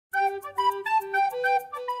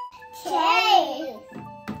Chase.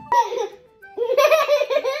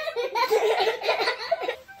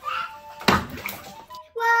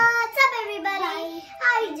 What's up, everybody?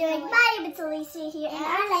 How are you doing? My name is Alicia here, and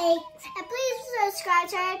Alex. And please subscribe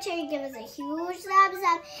to our channel, give us a huge thumbs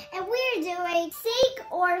up. And we're doing sink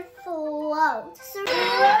or float. So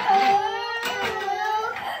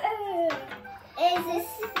is a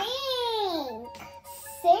sink.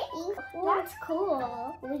 Sink? That's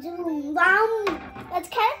cool. We're doing that's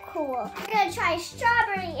kind of cool. We're gonna try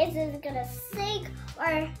strawberry. Is it gonna sink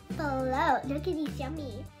or float? Look at these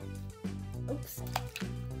yummy. Oops.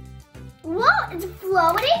 Whoa, it's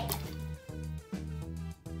floating?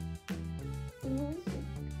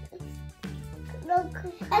 Look,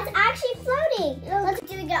 it's actually floating. Let's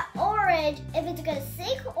do we got orange if it's gonna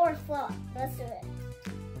sink or float. Let's do it.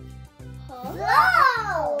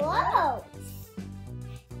 Float!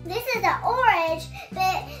 This is the orange,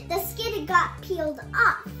 but the skin got peeled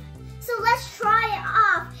off. So let's try it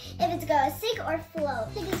off if it's gonna sink or float.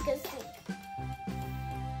 I think it's gonna sink.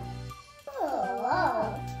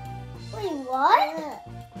 Oh. Wait, what?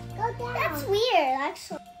 Go down. That's weird,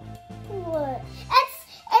 actually. What?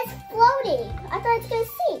 It's floating. I thought it's gonna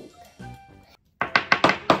sink.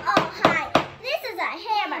 Oh, hi. This is a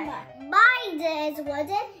hammer. Mine is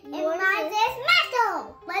wooden, and mine is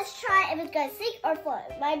metal. Let's try if it's gonna sink or float.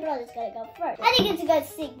 My brother's gonna go first. I think it's gonna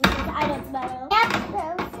sink because I know it's metal. Yep,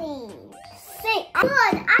 sink. Sink.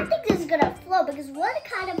 Wood. I think this is gonna float because wood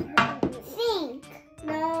kind of sink.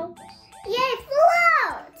 No. Yeah, it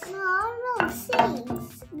floats. No,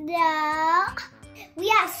 sinks. No. We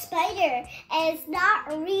have spider, and it's not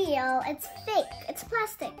real. It's fake. It's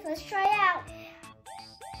plastic. Let's try it out.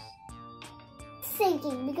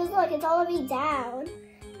 Sinking because look, it's all the way down.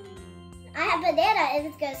 I have banana and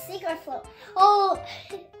it's gonna sink or float. Oh,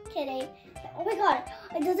 kidding. Oh my god,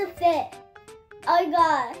 it doesn't fit. Oh my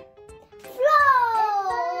god.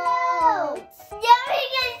 Float! Yeah, we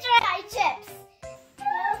can try chips.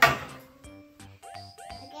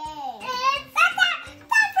 Okay.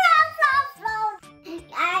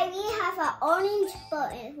 I have an orange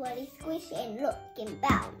button where you squish and look and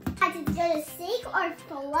bounce. Is it gonna sink or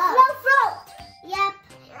float? Float! Yep,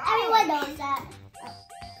 everyone knows that.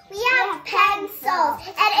 We have pencils.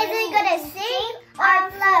 And is it gonna sink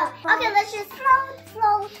or float? Okay, let's just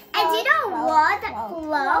float. And you know what?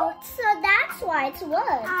 Float. So that's why it's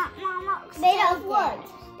wood. Made of wood.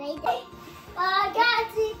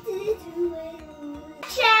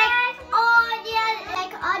 Check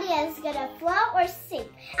audience gonna float or sink.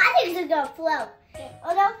 I think it's gonna float.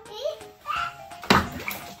 Oh no.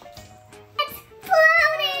 It's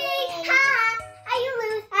floating! Ha! You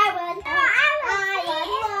lose. I won.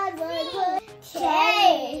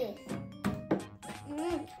 Chase.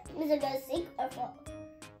 Is it gonna sink or float?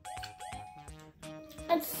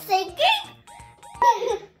 It's sinking?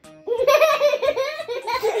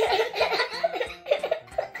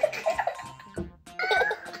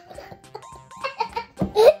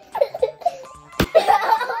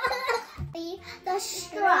 The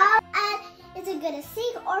straw. And is it gonna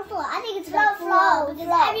sink or float? I think it's gonna float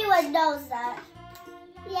because everyone knows that.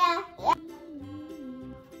 Yeah.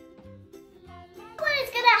 What is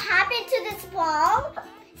gonna happen to this ball?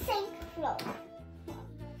 Sink, float.